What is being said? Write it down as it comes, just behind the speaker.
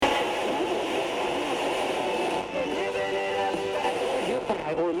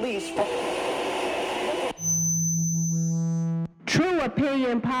please. True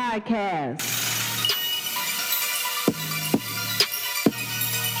Opinion Podcast.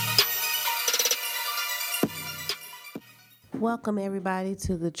 Welcome, everybody,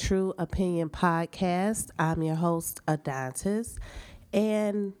 to the True Opinion Podcast. I'm your host, Adontis.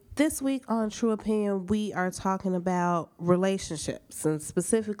 And this week on True Opinion, we are talking about relationships and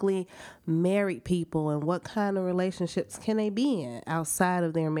specifically married people and what kind of relationships can they be in outside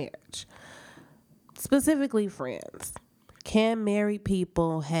of their marriage. Specifically, friends. Can married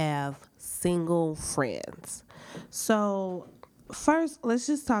people have single friends? So, first, let's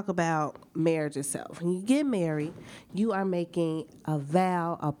just talk about marriage itself. When you get married, you are making a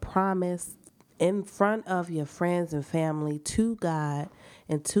vow, a promise in front of your friends and family to God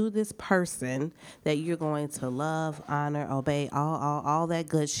and to this person that you're going to love, honor, obey, all that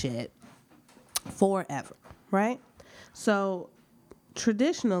good shit forever, right? So,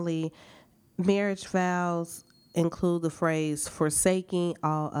 traditionally, marriage vows include the phrase forsaking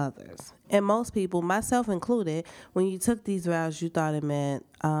all others. And most people, myself included, when you took these vows, you thought it meant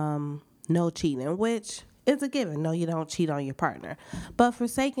no cheating, which is a given. No, you don't cheat on your partner. But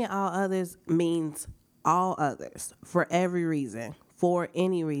forsaking all others means all others for every reason, for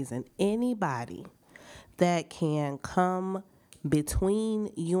any reason. Anybody that can come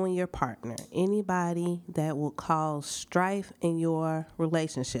between you and your partner, anybody that will cause strife in your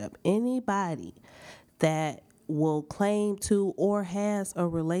relationship, anybody that will claim to or has a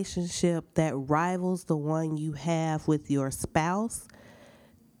relationship that rivals the one you have with your spouse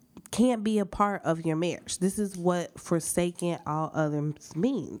can't be a part of your marriage. This is what forsaking all others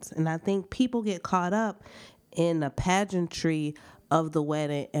means. And I think people get caught up in the pageantry of the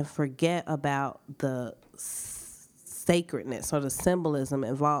wedding and forget about the sacredness or the symbolism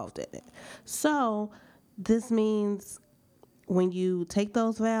involved in it. So this means when you take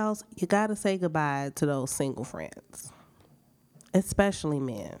those vows, you got to say goodbye to those single friends, especially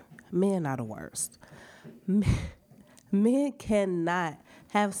men. Men are the worst. Men cannot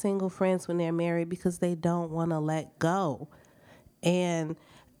have single friends when they're married because they don't want to let go. And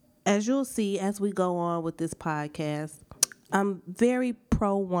as you'll see as we go on with this podcast, I'm very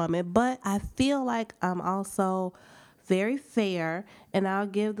pro-woman, but I feel like I'm also very fair, and I'll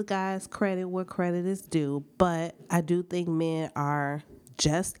give the guys credit where credit is due, but I do think men are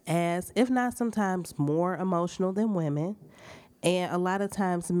just as, if not sometimes more emotional than women. And a lot of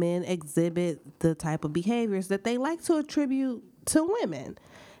times men exhibit the type of behaviors that they like to attribute to women.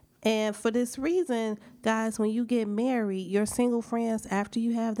 And for this reason, guys, when you get married, your single friends, after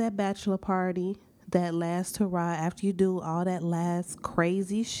you have that bachelor party, that last hurrah, after you do all that last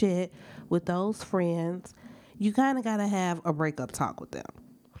crazy shit with those friends, you kind of got to have a breakup talk with them.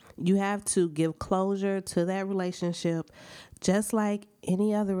 You have to give closure to that relationship, just like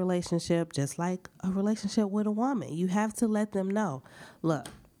any other relationship, just like a relationship with a woman. You have to let them know, look,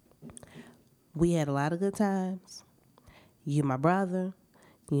 we had a lot of good times. You're my brother.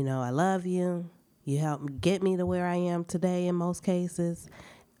 You know, I love you. You helped get me to where I am today in most cases.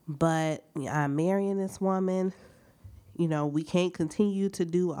 But I'm marrying this woman. You know, we can't continue to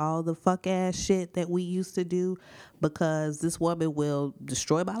do all the fuck ass shit that we used to do because this woman will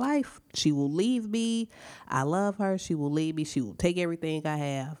destroy my life. She will leave me. I love her. She will leave me. She will take everything I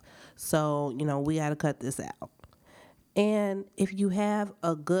have. So, you know, we got to cut this out. And if you have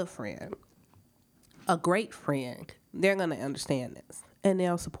a good friend, a great friend, they're going to understand this and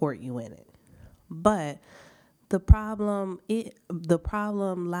they'll support you in it. But the problem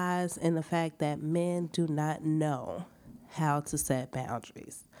lies in the fact that men do not know how to set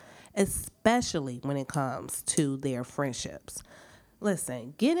boundaries, especially when it comes to their friendships.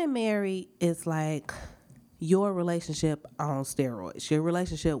 Listen, getting married is like your relationship on steroids, your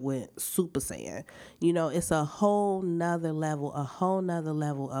relationship with Super Saiyan. You know, it's a whole nother level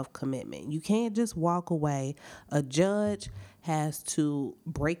of commitment. You can't just walk away. A judge has to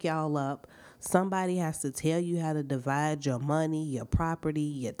break y'all up. Somebody has to tell you how to divide your money, your property,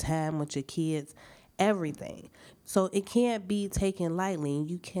 your time with your kids, everything. So it can't be taken lightly.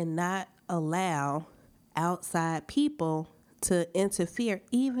 You cannot allow outside people to interfere,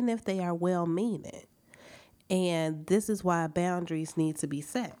 even if they are well-meaning. And this is why boundaries need to be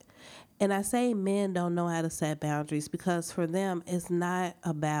set. And I say men don't know how to set boundaries because for them, it's not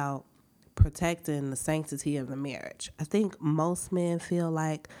about protecting the sanctity of the marriage. I think most men feel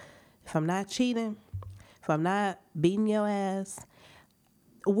like if I'm not cheating, if I'm not beating your ass,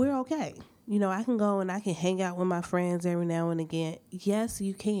 we're okay. You know, I can go and I can hang out with my friends every now and again. Yes,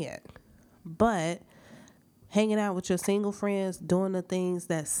 you can. But hanging out with your single friends, doing the things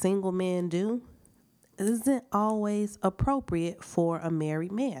that single men do, isn't always appropriate for a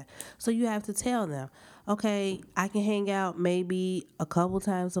married man. So you have to tell them, okay, I can hang out maybe a couple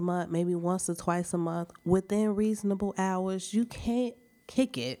times a month, maybe once or twice a month within reasonable hours. You can't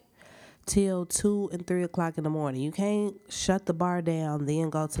kick it till 2 and 3 o'clock in the morning. You can't shut the bar down, then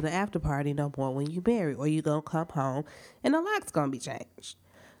go to the after party no more when you married, or you gonna come home and the lock's gonna be changed.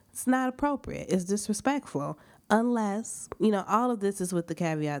 It's not appropriate. It's disrespectful. Unless, all of this is with the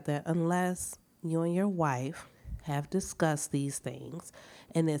caveat that unless you and your wife have discussed these things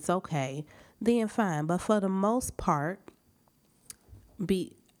and it's okay, then fine. But for the most part,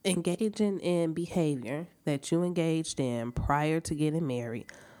 be engaging in behavior that you engaged in prior to getting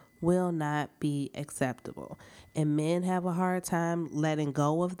married will not be acceptable. And men have a hard time letting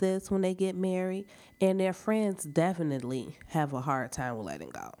go of this when they get married, and their friends definitely have a hard time with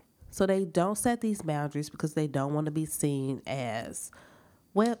letting go. So they don't set these boundaries because they don't want to be seen as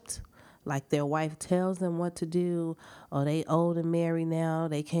whipped, like their wife tells them what to do, or they old and married now,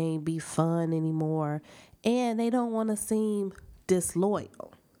 they can't be fun anymore, and they don't want to seem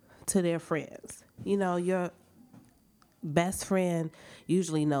disloyal to their friends. Your best friend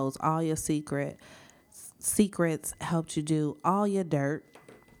usually knows all your secrets, helped you do all your dirt.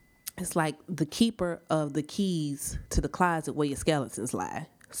 It's like the keeper of the keys to the closet where your skeletons lie.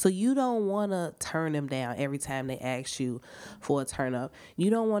 So you don't want to turn them down every time they ask you for a turn up. You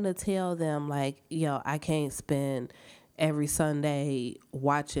don't want to tell them like, yo, I can't spend every Sunday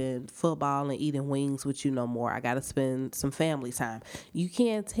watching football and eating wings with you no more. I got to spend some family time. You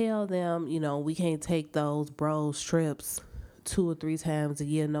can't tell them, we can't take those bros trips 2 or 3 times a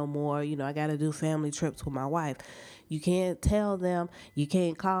year no more. I got to do family trips with my wife. You can't tell them you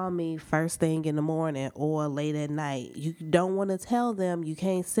can't call me first thing in the morning or late at night. You don't want to tell them you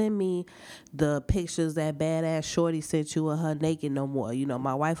can't send me the pictures that badass shorty sent you of her naked no more.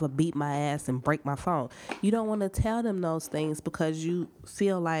 My wife will beat my ass and break my phone. You don't want to tell them those things because you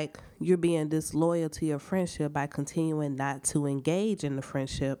feel like you're being disloyal to your friendship by continuing not to engage in the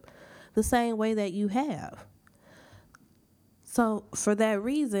friendship the same way that you have. So for that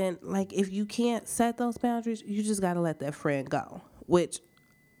reason, like if you can't set those boundaries, you just got to let that friend go, which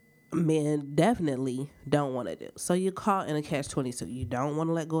men definitely don't want to do. So you're caught in a catch-22. You don't want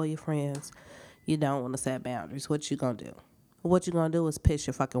to let go of your friends. You don't want to set boundaries. What you going to do? What you're going to do is piss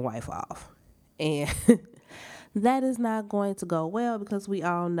your fucking wife off. And that is not going to go well because we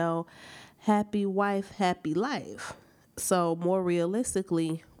all know happy wife, happy life. So more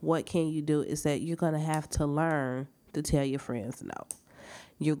realistically, what can you do is that you're going to have to learn to tell your friends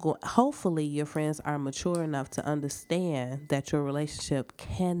no. Hopefully your friends are mature enough to understand that your relationship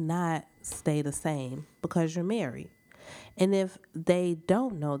cannot stay the same because you're married. And if they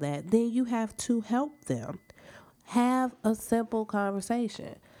don't know that, then you have to help them. Have a simple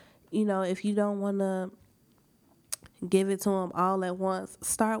conversation. If you don't want to give it to them all at once,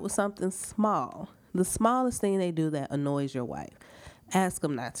 start with something small. The smallest thing they do that annoys your wife, ask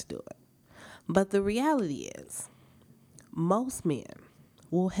them not to do it. But the reality is, most men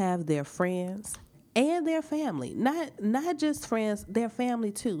will have their friends and their family, not just friends, their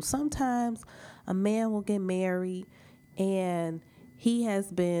family too. Sometimes a man will get married and he has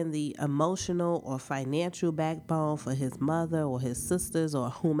been the emotional or financial backbone for his mother or his sisters or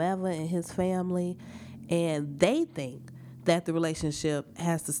whomever in his family, and they think that the relationship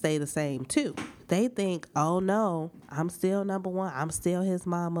has to stay the same too. They think, oh no, I'm still number one. I'm still his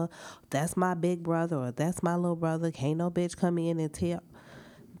mama. That's my big brother or that's my little brother. Can't no bitch come in and tell.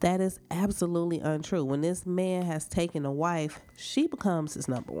 That is absolutely untrue. When this man has taken a wife, she becomes his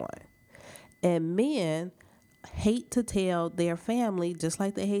number one. And men hate to tell their family, just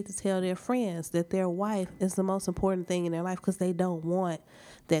like they hate to tell their friends, that their wife is the most important thing in their life because they don't want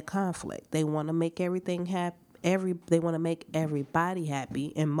that conflict. They want to make everything happy. They want to make everybody happy.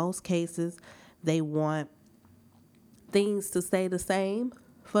 In most cases, they want things to stay the same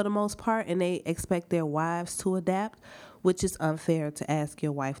for the most part, and they expect their wives to adapt, which is unfair to ask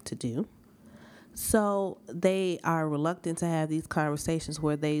your wife to do. So they are reluctant to have these conversations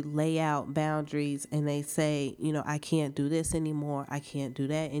where they lay out boundaries and they say, I can't do this anymore. I can't do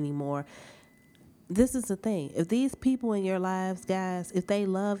that anymore. This is the thing. If these people in your lives, guys, if they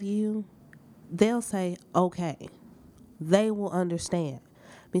love you, they'll say, okay. They will understand.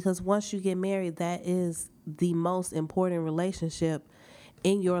 Because once you get married, that is the most important relationship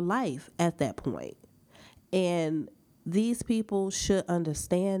in your life at that point. And these people should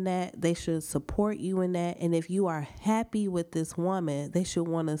understand that. They should support you in that. And if you are happy with this woman, they should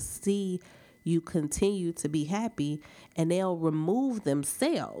want to see you continue to be happy. And they'll remove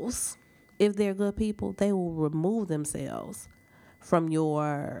themselves. If they're good people, they will remove themselves from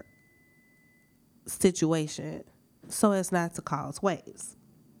your situation so as not to cause waves.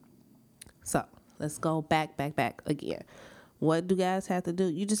 So let's go back again. What do guys have to do?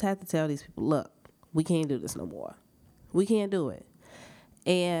 You just have to tell these people, look, we can't do this no more. We can't do it.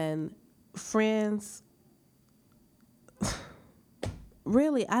 And friends,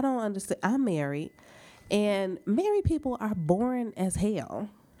 really, I don't understand. I'm married, and married people are boring as hell.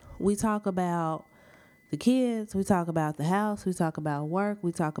 We talk about the kids, we talk about the house, we talk about work,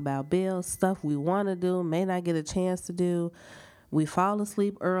 we talk about bills, stuff we want to do, may not get a chance to do. We fall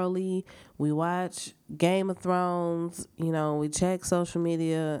asleep early. We watch Game of Thrones. We check social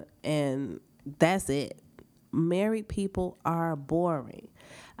media, and that's it. Married people are boring.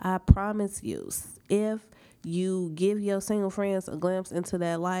 I promise you, if you give your single friends a glimpse into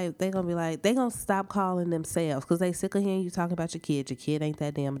that life, they're going to be like, they're going to stop calling themselves because they sick of hearing you talking about your kid. Your kid ain't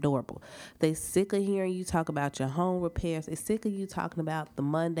that damn adorable. They sick of hearing you talk about your home repairs. They sick of you talking about the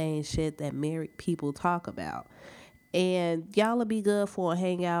mundane shit that married people talk about. And y'all will be good for a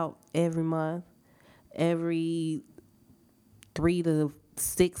hangout every month, every 3 to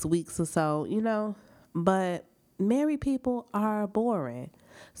 6 weeks or so, But married people are boring.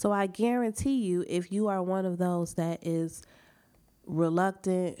 So I guarantee you, if you are one of those that is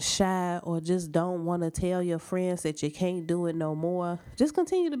reluctant, shy, or just don't want to tell your friends that you can't do it no more, just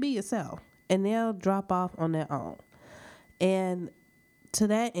continue to be yourself and they'll drop off on their own. And to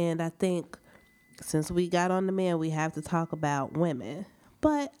that end, I think since we got on the men, we have to talk about women.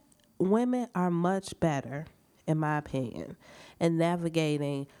 But women are much better, in my opinion, in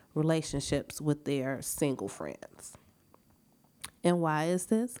navigating relationships with their single friends. And why is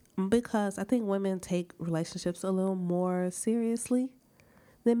this? Because I think women take relationships a little more seriously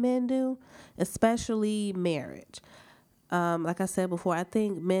than men do, especially marriage. Like I said before, I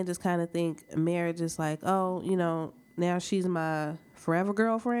think men just kind of think marriage is like, oh, now she's my forever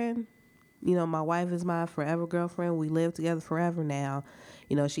girlfriend. My wife is my forever girlfriend. We live together forever now.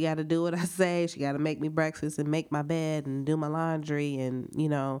 She got to do what I say. She got to make me breakfast and make my bed and do my laundry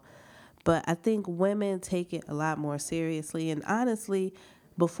But I think women take it a lot more seriously. And honestly,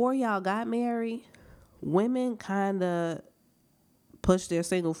 before y'all got married, women kind of pushed their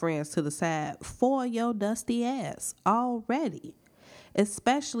single friends to the side for your dusty ass already.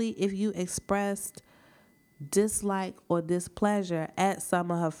 Especially if you expressed dislike or displeasure at some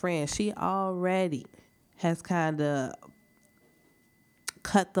of her friends. She already has kind of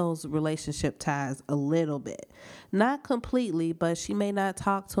cut those relationship ties a little bit. Not completely, but she may not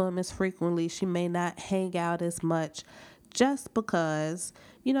talk to him as frequently. She may not hang out as much just because,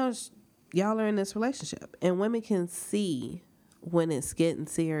 y'all are in this relationship. And women can see when it's getting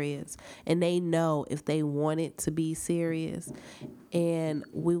serious, and they know if they want it to be serious, and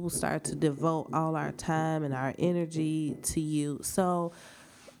we will start to devote all our time and our energy to you. So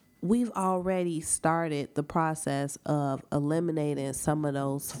we've already started the process of eliminating some of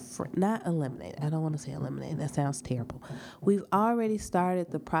those, not eliminate, I don't want to say eliminate, that sounds terrible. We've already started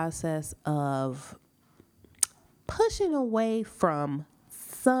the process of pushing away from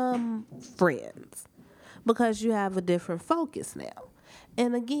some friends because you have a different focus now.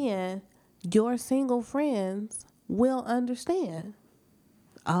 And again, your single friends will understand.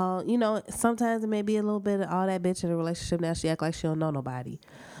 Sometimes it may be a little bit of all that bitch in a relationship. Now she act like she don't know nobody.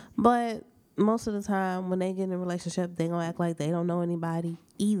 But most of the time when they get in a relationship, they gonna act like they don't know anybody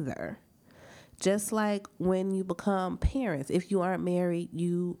either. Just like when you become parents. If you aren't married,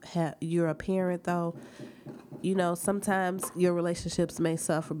 you're a parent though. Sometimes your relationships may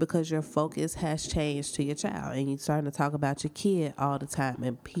suffer because your focus has changed to your child and you're starting to talk about your kid all the time.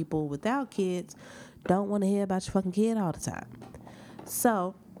 And people without kids don't want to hear about your fucking kid all the time.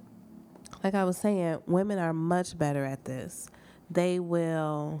 So, like I was saying, women are much better at this. They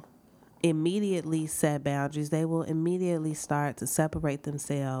will immediately set boundaries. They will immediately start to separate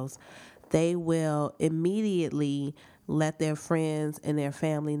themselves. They will immediately let their friends and their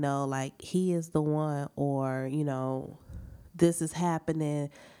family know, like, he is the one, or, this is happening.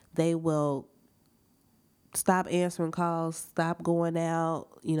 They will stop answering calls, stop going out,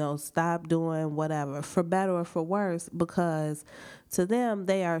 stop doing whatever, for better or for worse, because to them,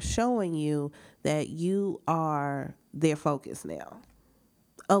 they are showing you that you are their focus now.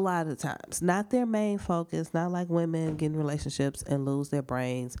 A lot of times. Not their main focus, not like women get in relationships and lose their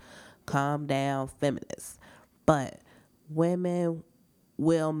brains. Calm down, feminists. But women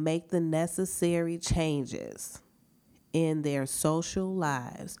will make the necessary changes in their social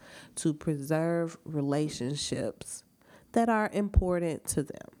lives to preserve relationships that are important to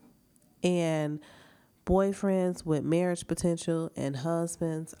them. And boyfriends with marriage potential and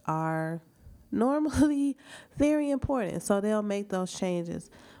husbands are normally very important. So they'll make those changes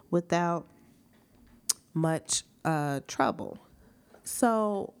without much trouble.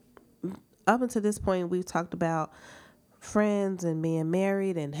 So, up until this point, we've talked about friends and being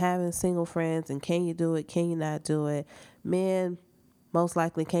married and having single friends and can you do it, can you not do it. Men most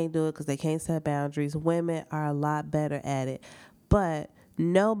likely can't do it because they can't set boundaries. Women are a lot better at it. But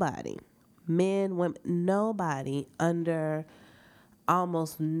nobody, men, women, nobody under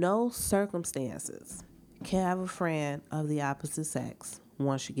almost no circumstances can have a friend of the opposite sex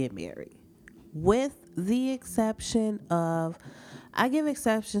once you get married. With the exception of, I give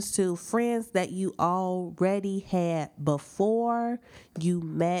exceptions to friends that you already had before you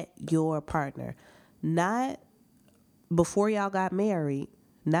met your partner. Not before y'all got married.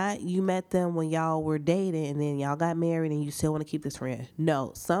 Not you met them when y'all were dating and then y'all got married and you still want to keep this friend.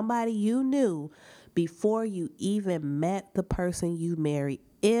 No, somebody you knew before you even met the person you married,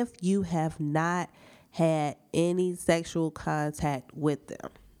 if you have not had any sexual contact with them.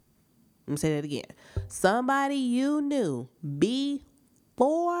 Let me say that again. Somebody you knew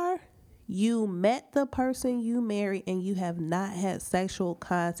before you met the person you married and you have not had sexual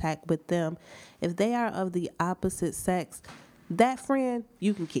contact with them, if they are of the opposite sex, that friend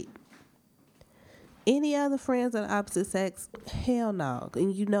you can keep. Any other friends of the opposite sex, hell no.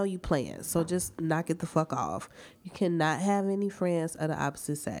 And you know you playing, so just knock it the fuck off. You cannot have any friends of the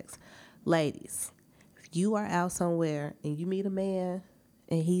opposite sex. Ladies, if you are out somewhere and you meet a man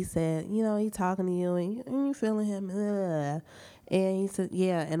and he said, you know, he talking to you and you feeling him, and he said,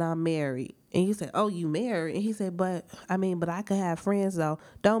 yeah, and I'm married. And you said, oh, you married? And he said, but I could have friends though.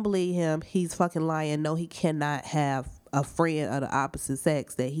 Don't believe him. He's fucking lying. No, he cannot have a friend of the opposite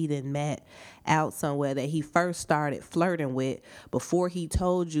sex that he didn't met out somewhere that he first started flirting with before he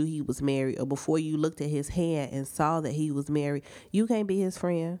told you he was married or before you looked at his hand and saw that he was married. You can't be his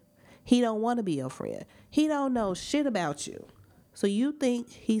friend. He don't want to be your friend. He don't know shit about you. So you think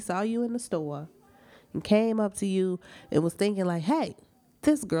he saw you in the store and came up to you and was thinking like, hey,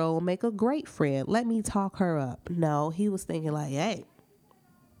 this girl will make a great friend. Let me talk her up. No, he was thinking like, hey,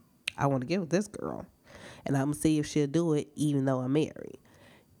 I want to get with this girl. And I'm going to see if she'll do it even though I'm married.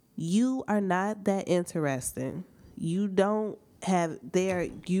 You are not that interesting. You don't have there.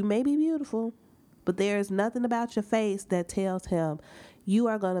 You may be beautiful, but there is nothing about your face that tells him you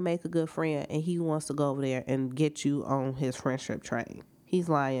are going to make a good friend and he wants to go over there and get you on his friendship train. He's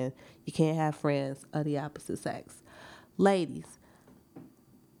lying. You can't have friends of the opposite sex. Ladies,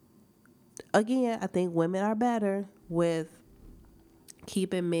 again, I think women are better with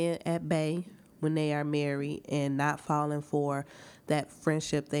keeping men at bay when they are married and not falling for that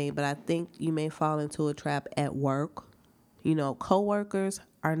friendship thing. But I think you may fall into a trap at work. You know, coworkers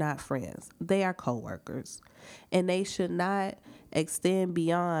are not friends. They are coworkers. And they should not extend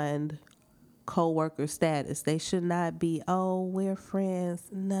beyond coworker status. They should not be, oh, we're friends.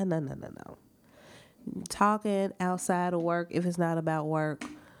 No. Talking outside of work, if it's not about work,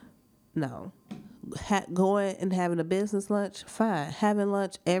 no. Going and having a business lunch, fine. Having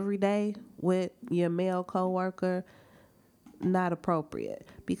lunch every day with your male coworker, not appropriate.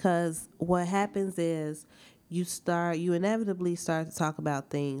 Because what happens is you inevitably start to talk about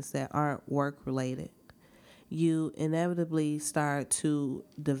things that aren't work related. You inevitably start to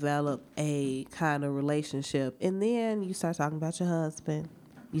develop a kind of relationship, and then you start talking about your husband.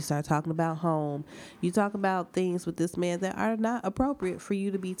 You start talking about home. You talk about things with this man that are not appropriate for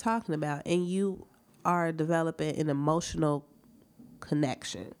you to be talking about, and you are developing an emotional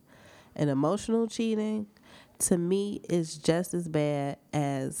connection. And emotional cheating, to me, is just as bad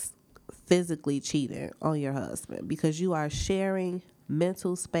as physically cheating on your husband, because you are sharing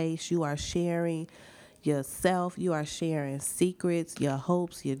mental space. You are sharing yourself. You are sharing secrets, your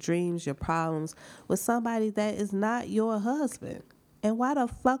hopes, your dreams, your problems with somebody that is not your husband. And why the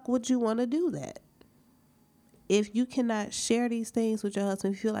fuck would you want to do that? If you cannot share these things with your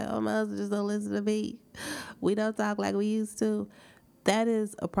husband, if you feel like, oh, my husband just don't listen to me, we don't talk like we used to, that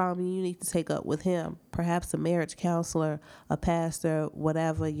is a problem you need to take up with him. Perhaps a marriage counselor, a pastor,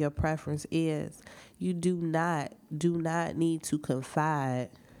 whatever your preference is. You do not need to confide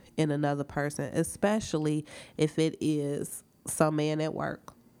in another person, especially if it is some man at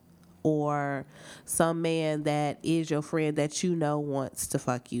work or some man that is your friend that you know wants to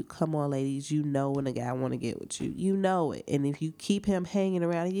fuck you. Come on, ladies, you know when a guy want to get with you. You know it. And if you keep him hanging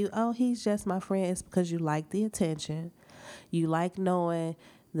around you, oh, he's just my friend, it's because you like the attention. You like knowing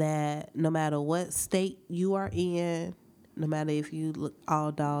that no matter what state you are in, no matter if you look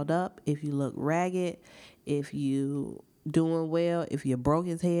all dolled up, if you look ragged, if you doing well, if you're broke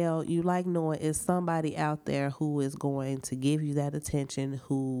as hell, you like knowing it's somebody out there who is going to give you that attention,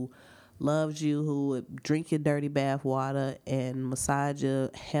 who loves you, who would drink your dirty bath water and massage your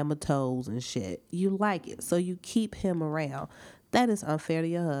hammer toes and shit. You like it, so you keep him around. That is unfair to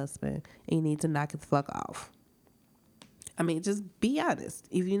your husband, and you need to knock it the fuck off. I mean, just be honest.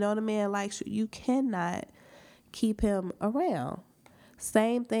 If you know the man likes you, you cannot keep him around.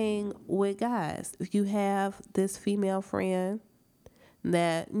 Same thing with guys. If you have this female friend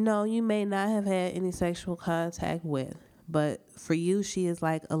that, no, you may not have had any sexual contact with, but for you, she is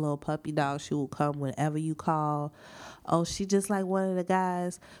like a little puppy dog. She will come whenever you call. Oh, she just like one of the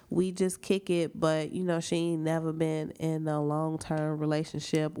guys. We just kick it, but she ain't never been in a long-term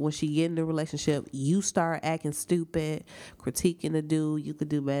relationship. When she get in the relationship, you start acting stupid, critiquing the dude. You could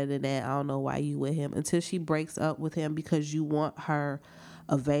do better than that. I don't know why you with him, until she breaks up with him because you want her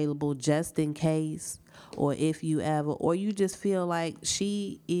available just in case, or if you ever, or you just feel like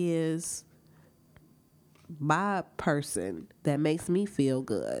she is my person that makes me feel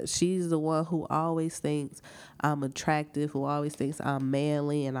good. She's the one who always thinks I'm attractive, who always thinks I'm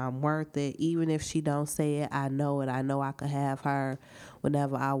manly and I'm worth it. Even if she don't say it, I know it. I know I could have her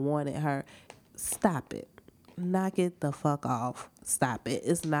whenever I wanted her. Stop it. Knock it the fuck off. Stop it.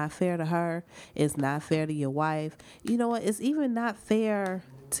 It's not fair to her. It's not fair to your wife. You know what? It's even not fair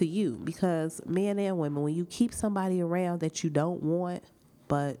to you, because men and women, when you keep somebody around that you don't want,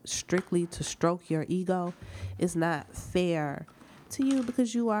 but strictly to stroke your ego, it's not fair to you,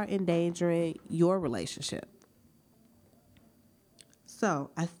 because you are endangering your relationship.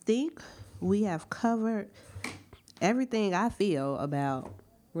 So I think we have covered everything I feel about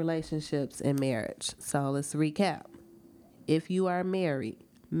relationships and marriage. So let's recap. If you are married,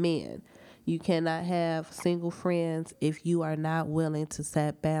 men, you cannot have single friends if you are not willing to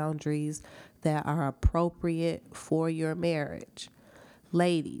set boundaries that are appropriate for your marriage.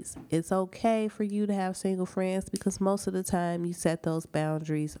 Ladies, it's okay for you to have single friends, because most of the time you set those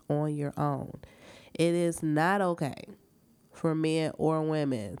boundaries on your own. It is not okay for men or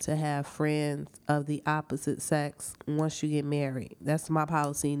women to have friends of the opposite sex once you get married. That's my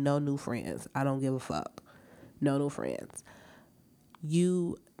policy. No new friends. I don't give a fuck. No new friends.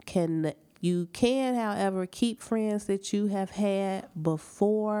 You can, however, keep friends that you have had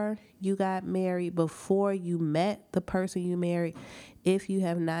before you got married, before you met the person you married, if you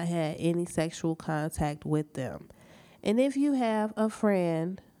have not had any sexual contact with them. And if you have a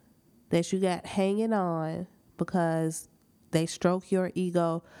friend that you got hanging on because they stroke your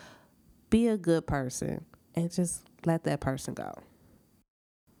ego, be a good person and just let that person go.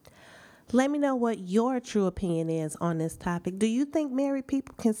 Let me know what your true opinion is on this topic. Do you think married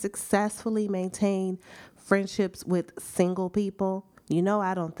people can successfully maintain friendships with single people?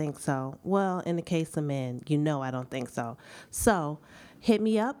 I don't think so. Well, in the case of men, I don't think so. So hit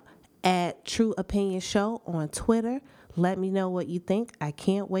me up at True Opinion Show on Twitter. Let me know what you think. I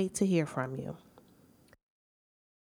can't wait to hear from you.